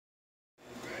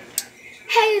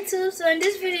Hey YouTube, so in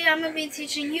this video I'm going to be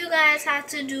teaching you guys how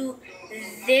to do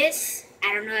this.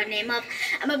 I don't know the name of.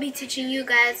 I'm going to be teaching you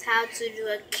guys how to do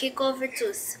a kickover to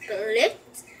a split.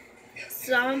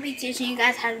 So I'm going to be teaching you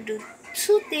guys how to do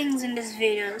two things in this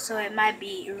video, so it might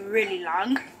be really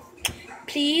long.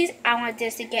 Please, I want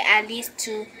this to get at least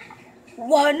to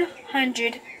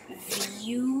 100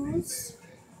 views.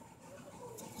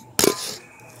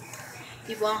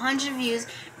 100 views,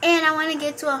 and I want to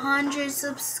get to 100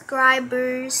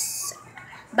 subscribers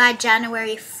by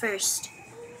January 1st.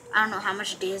 I don't know how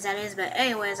much days that is, but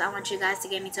anyways, I want you guys to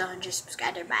get me to 100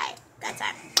 subscribers by that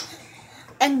time.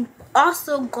 And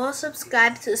also go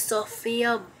subscribe to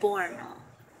Sophia Borno.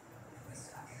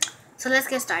 So let's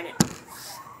get started.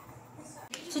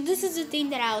 So this is the thing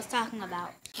that I was talking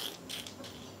about.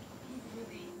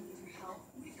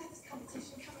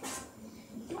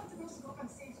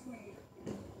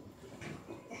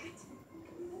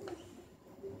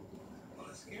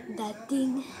 That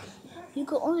thing, you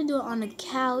can only do it on the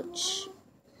couch.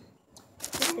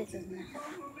 You can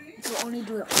only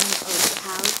do it on the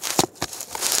couch.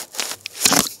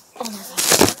 Oh my god.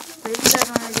 But if you guys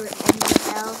want to do it anywhere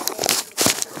else,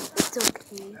 it's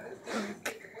okay.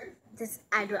 This,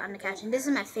 I do it on the couch. And this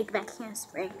is my fake back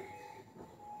handspring.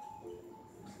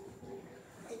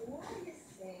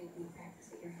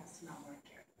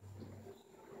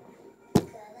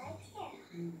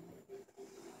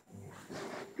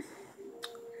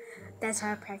 That's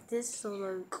how I practice. So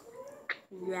like,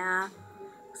 yeah.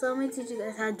 So I'm gonna teach you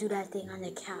guys how to do that thing on the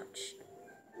couch.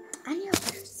 I need a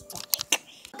better spot.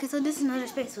 Okay, so this is another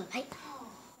space for like.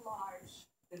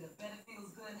 Then the better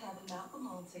feels good having Malcolm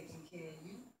on taking care of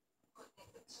you. Putting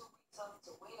the 2 weeks up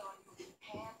to wait on you in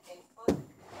hand and foot.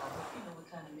 I hope you know what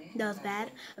kind of man. That was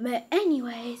bad. But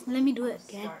anyways, let me do it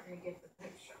again. Starting to get the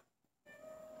picture.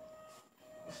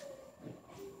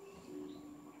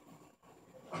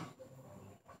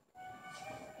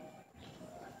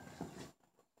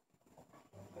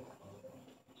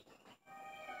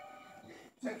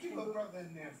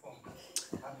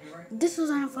 This was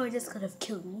on the floor, this could have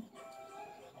killed me.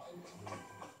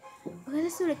 Okay,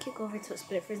 let's do the kick over to a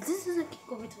split first. This is a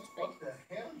kick over to a split. What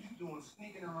the hell are you doing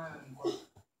sneaking around?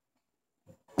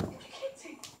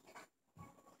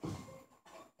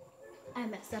 I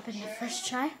messed up in the first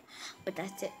try, but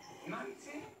that's it.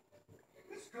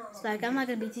 So like, I'm not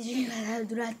gonna be teaching you guys how to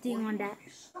do that thing on that.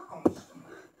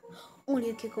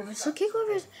 Only a kick over. So kick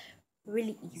over is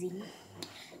really easy.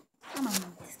 I'm gonna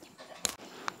move this game.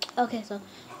 Okay, so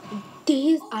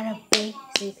these are the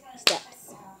basic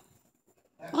steps.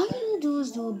 All you do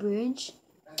is do a bridge,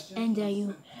 and then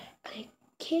you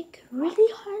kick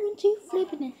really hard until you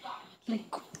flip it,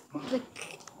 like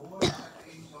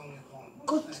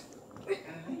go.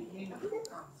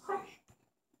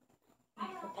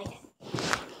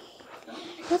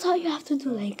 That's all you have to do,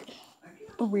 like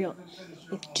for real.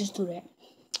 Like just do that.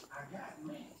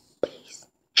 Please.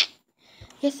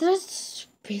 Yes, that's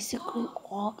basically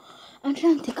all. I'm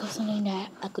trying to think of something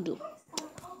that I could do.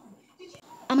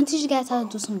 I'm gonna teach you guys how to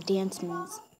do some dance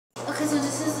moves. Okay, so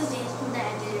this is the dance move that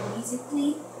I did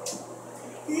musically.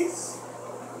 This.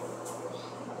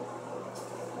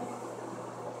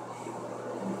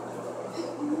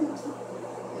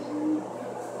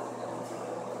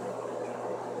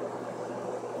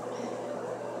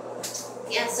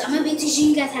 Yeah, so I'm gonna be teaching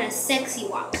you guys how to sexy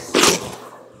walk.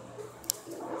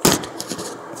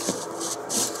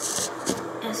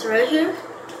 And so right here,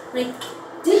 like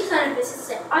this kind of business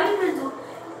that all you're gonna do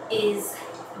is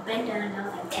bend down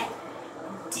like that.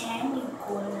 Then you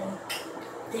go like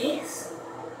this.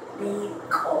 Then you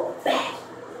go back.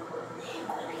 Then you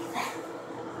go like that.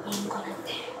 Then you go like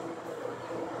that.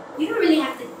 You don't really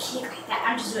have to kick like that.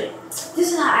 I'm just doing it. This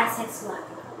is how I sexy walk.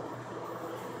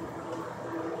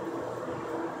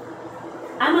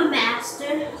 I'm a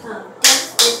master, so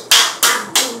that's what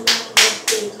I'm doing this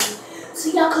video. So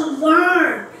y'all can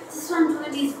learn. This is why I'm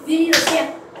doing these videos here.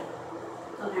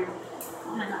 Go learn.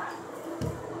 Oh my god.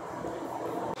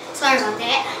 Sorry about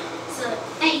that. So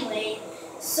anyway,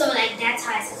 so like that's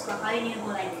how I set squat. All you need to go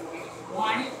like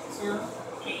 1, 2,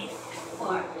 3,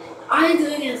 4. All you're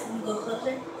doing is go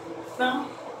closer, front,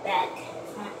 back,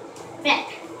 back.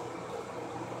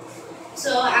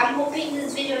 So I'm hoping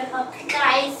this video will help you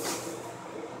guys.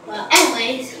 Well,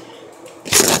 anyways,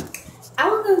 I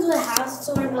was gonna do a house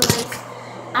tour, but like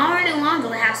I don't really want to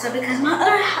do a house tour because my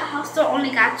other house tour only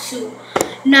got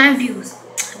 9 views,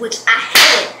 which I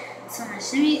hate so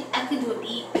much. Maybe I could do a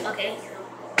beat. Okay.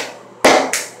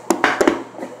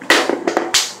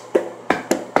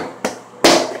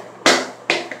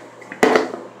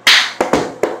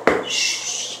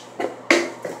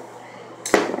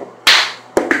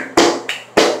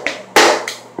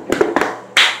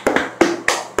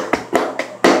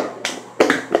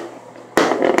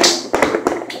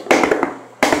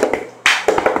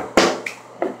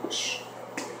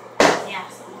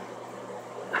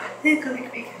 Look at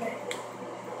quick flip.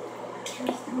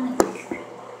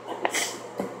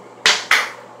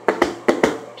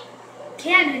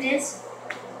 Can I do this?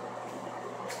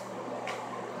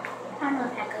 I don't know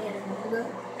if I could get a ruler.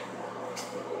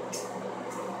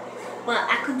 But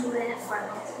I could do it for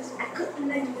myself. I could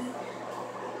literally.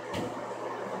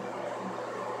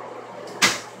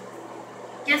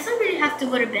 Guess I really have to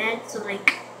go to bed. So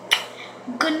like,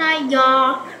 good night,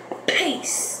 y'all.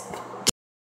 Peace.